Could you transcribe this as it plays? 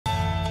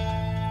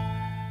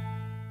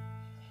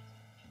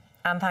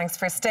And thanks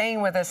for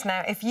staying with us.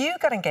 Now, if you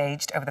got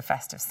engaged over the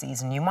festive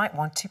season, you might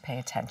want to pay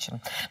attention.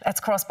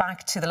 Let's cross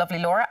back to the lovely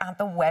Laura at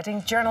the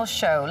Wedding Journal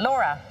Show.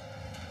 Laura.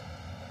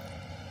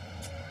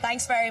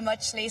 Thanks very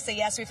much, Lisa.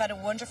 Yes, we've had a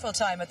wonderful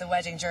time at the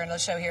Wedding Journal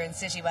Show here in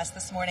Citywest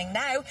this morning.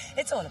 Now,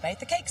 it's all about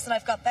the cakes, and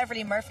I've got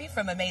Beverly Murphy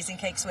from Amazing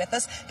Cakes with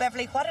us.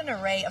 Beverly, what an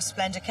array of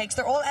splendid cakes.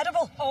 They're all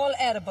edible. All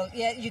edible,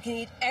 yeah. You can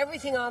eat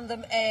everything on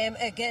them,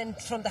 again,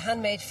 from the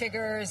handmade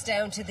figures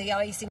down to the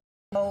icing,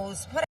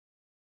 bows, whatever.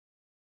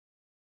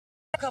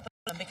 A couple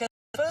of them, because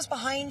those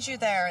behind you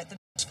there, the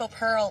beautiful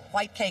pearl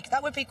white cake,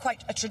 that would be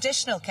quite a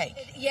traditional cake.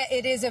 Yeah,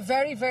 it is a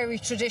very, very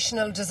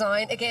traditional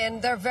design.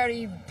 Again, they're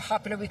very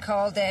popular. We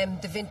call them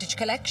the vintage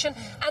collection,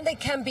 and they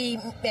can be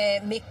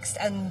mixed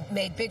and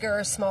made bigger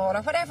or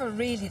smaller, whatever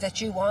really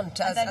that you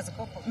want as a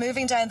couple.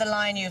 Moving down the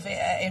line, you've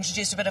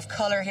introduced a bit of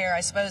colour here,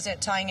 I suppose,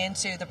 it tying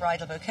into the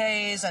bridal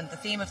bouquets and the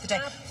theme of the day.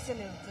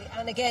 Absolutely.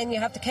 And again, you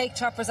have the cake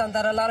toppers on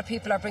that. A lot of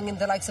people are bringing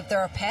the likes of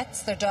their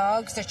pets, their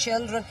dogs, their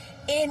children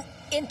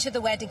into the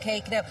wedding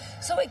cake now.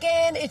 So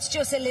again, it's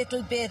just a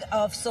little bit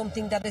of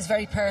something that is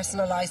very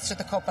personalised to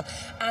the couple,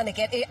 and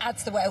again, it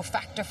adds the wow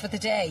factor for the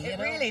day. It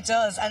really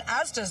does, and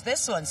as does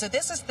this one. So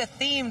this is the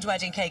themed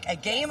wedding cake, a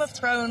Game of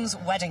Thrones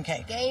wedding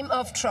cake. Game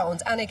of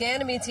Thrones, and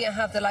again, I mean, so you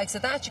have the likes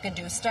of that. You can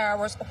do Star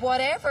Wars,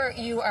 whatever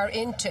you are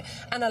into,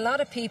 and a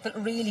lot of people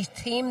really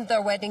theme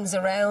their weddings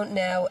around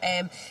now.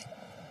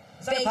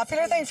 Is that a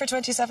popular thing for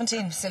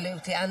 2017?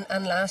 Absolutely,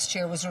 and last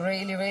year was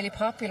really, really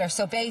popular.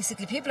 So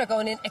basically, people are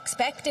going in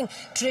expecting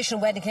traditional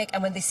wedding cake,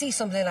 and when they see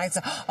something like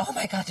that, oh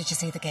my God, did you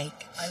see the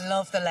cake? I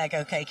love the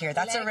Lego cake here.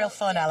 That's a real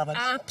fun element.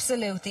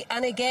 Absolutely.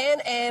 And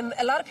again,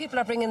 a lot of people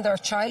are bringing their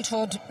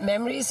childhood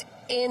memories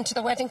into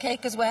the wedding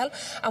cake as well,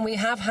 and we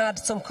have had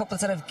some couples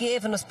that have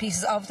given us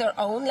pieces of their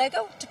own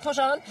Lego to put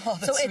on. Oh,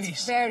 that's so sweet.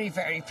 It's very,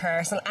 very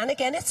personal, and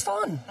again, it's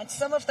fun. And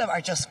some of them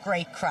are just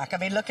great crack. I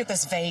mean, look at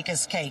this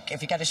Vegas cake.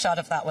 If you get a shot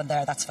of that one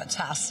there, that's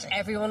fantastic.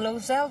 Everyone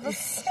loves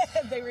Elvis.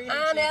 They really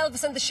and do.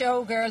 Elvis and the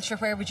showgirl, sure,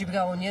 where would you be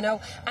going, you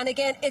know? And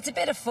again, it's a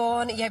bit of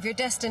fun. You have your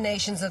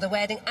destinations of the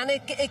wedding, and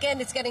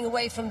again, it's getting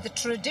away from the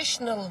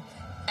traditional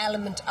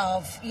element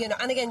of, you know,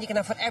 and again, you can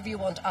have whatever you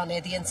want on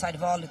the inside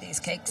of all of these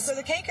cakes. So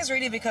the cake is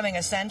really becoming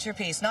a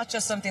centrepiece, not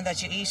just something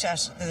that you eat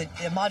at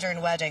the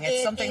modern wedding.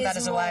 It's something that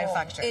is a wow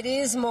factor. It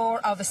is more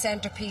of a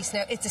centrepiece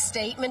now. It's a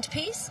statement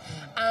piece,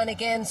 and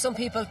again, some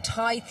people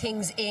tie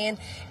things in.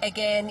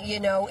 Again, you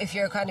know, if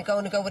you're kind of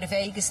going to go with a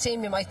Vegas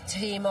team, you might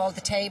theme all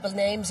the table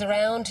names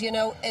around, you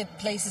know,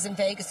 places in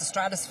Vegas, the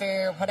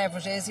Stratosphere, whatever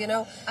it is, you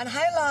know. And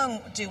how long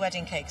do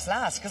wedding cakes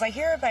last? Because I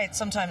hear about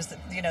sometimes that,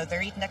 you know,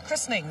 they're eaten at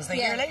christenings a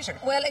year later.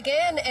 Well,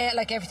 again,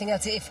 like everything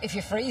else, if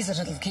you freeze it,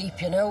 it'll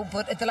keep, you know.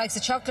 But the likes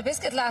of chocolate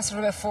biscuit lasts for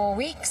about 4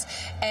 weeks.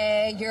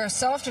 Your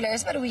softer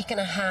layers, about a week and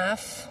a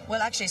half.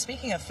 Well, actually,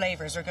 speaking of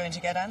flavours, we're going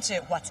to get onto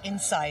what's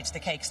inside the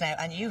cakes now,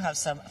 and you have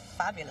some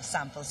fabulous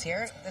samples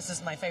here. This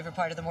is my favourite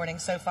part of the morning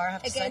so far, I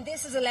have to say. Again,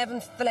 this is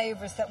 11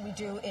 flavours that we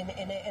do in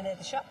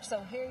the shop.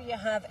 So here you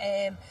have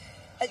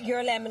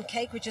your lemon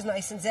cake, which is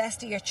nice and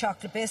zesty. Your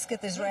chocolate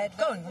biscuit, there's red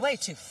velvet. Going way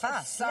too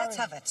fast. Sorry. Let's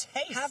have a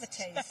taste. Have a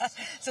taste.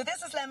 So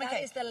this is lemon cake.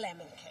 That is the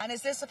lemon cake. And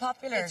is this a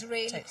popular It's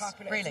really taste?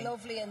 popular. Really? It's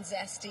lovely and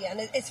zesty, and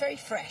it's very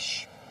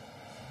fresh.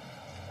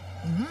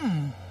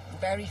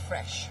 Very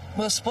fresh.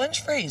 Will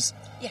sponge freeze?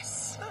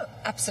 Yes. Oh,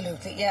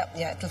 absolutely. Yeah,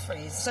 it'll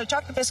freeze. So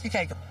chocolate biscuit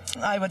cake,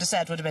 I would have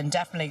said, would have been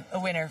definitely a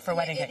winner for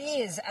wedding cakes. It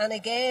is, and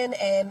again,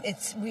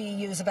 we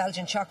use a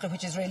Belgian chocolate,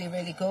 which is really,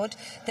 really good.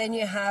 Then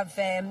you have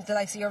the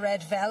likes of your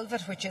red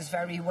velvet, which is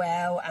very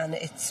wow, and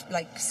it's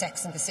like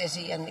Sex and the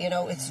City, and you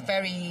know, it's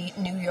very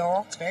New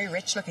York. It's very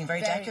rich looking,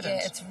 very decadent.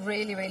 Yeah, it's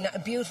really, really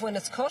beautiful when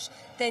it's cut.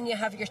 Then you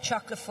have your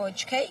chocolate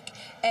fudge cake.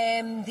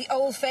 The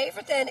old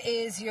favourite then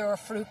is your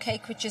fruit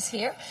cake, which is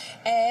here.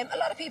 A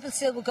lot of people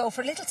still will go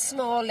for a little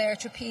small layer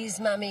to appease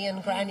mammy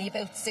and granny,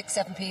 about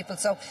 6-7 people.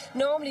 So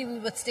normally we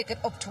would stick it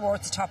up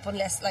towards the top,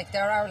 unless, like,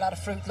 there are a lot of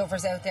fruit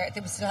lovers out there.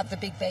 They would still have the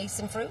big base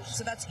in fruit.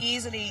 So that's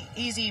easy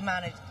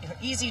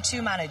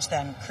to manage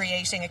then,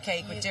 creating a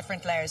cake with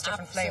different layers,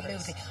 different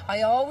flavours. Absolutely.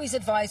 I always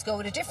advise go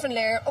with a different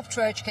layer up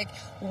towards your cake.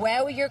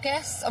 Wow your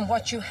guests and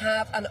what you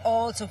have, and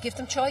also give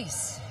them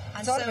choice.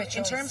 And so,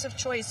 in terms of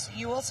choice,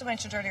 you also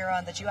mentioned earlier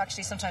on that you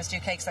actually sometimes do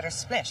cakes that are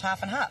split,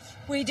 half and half.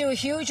 We do a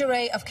huge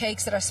array of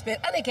cakes that are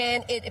split, and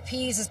again, it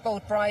appeases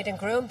both bride and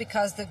groom,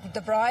 because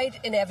the bride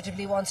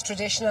inevitably wants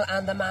traditional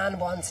and the man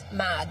wants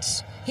mad.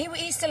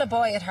 He's still a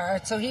boy at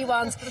heart, so he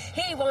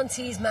wants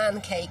his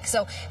man cake.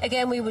 So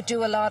again, we would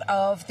do a lot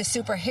of the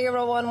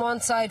superhero on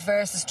one side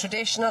versus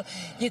traditional.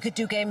 You could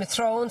do Game of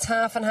Thrones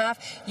half and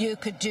half. You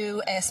could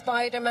do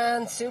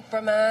Spider-Man,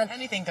 Superman.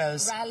 Anything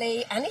goes.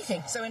 Rally,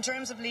 anything. So in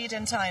terms of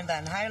lead-in time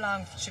then, how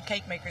long should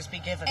cake makers be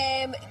given?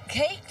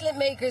 Cake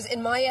makers,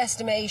 in my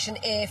estimation,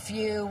 if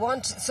you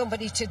want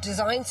somebody to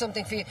design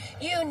something for you,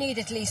 you need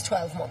at least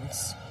 12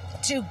 months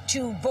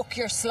to book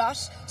your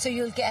slot, so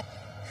you'll get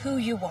who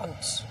you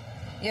want.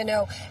 You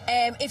know,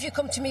 if you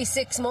come to me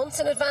 6 months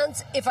in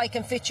advance, if I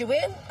can fit you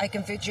in, I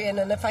can fit you in,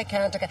 and if I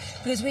can't, I can.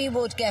 Because we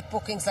would get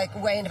bookings like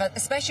way in advance,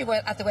 especially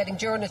at the Wedding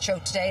Journal Show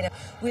today. Now,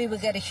 we will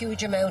get a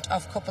huge amount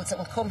of couples that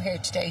will come here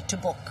today to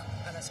book.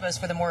 And I suppose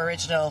for the more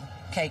original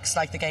cakes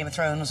like the Game of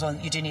Thrones one,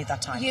 you do need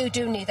that time. You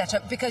do need that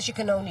time because you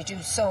can only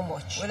do so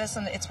much. Well,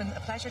 listen, it's been a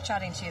pleasure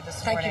chatting to you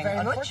this morning. morning. Thank you very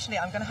much. Unfortunately,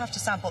 I'm going to have to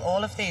sample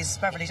all of these,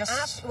 Beverly.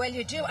 Well,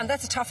 you do, and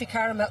that's a toffee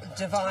caramel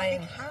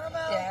divine. Toffee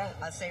caramel? Yeah.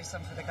 I'll save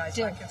some for the guys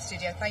back in the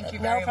studio. Thank you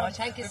No very problem. much.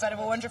 Thank you We've so had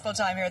a wonderful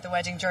time here at the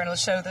Wedding Journal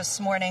Show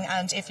this morning,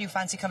 and if you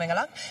fancy coming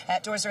along,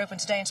 doors are open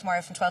today and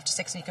tomorrow from 12 to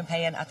 6, and you can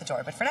pay in at the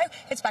door. But for now,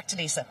 it's back to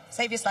Lisa.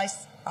 Save you a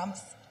slice.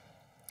 Promise.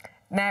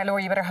 Now,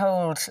 Laura, you better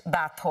hold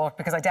that thought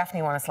because I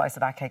definitely want a slice of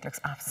that cake. Looks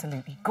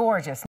absolutely gorgeous.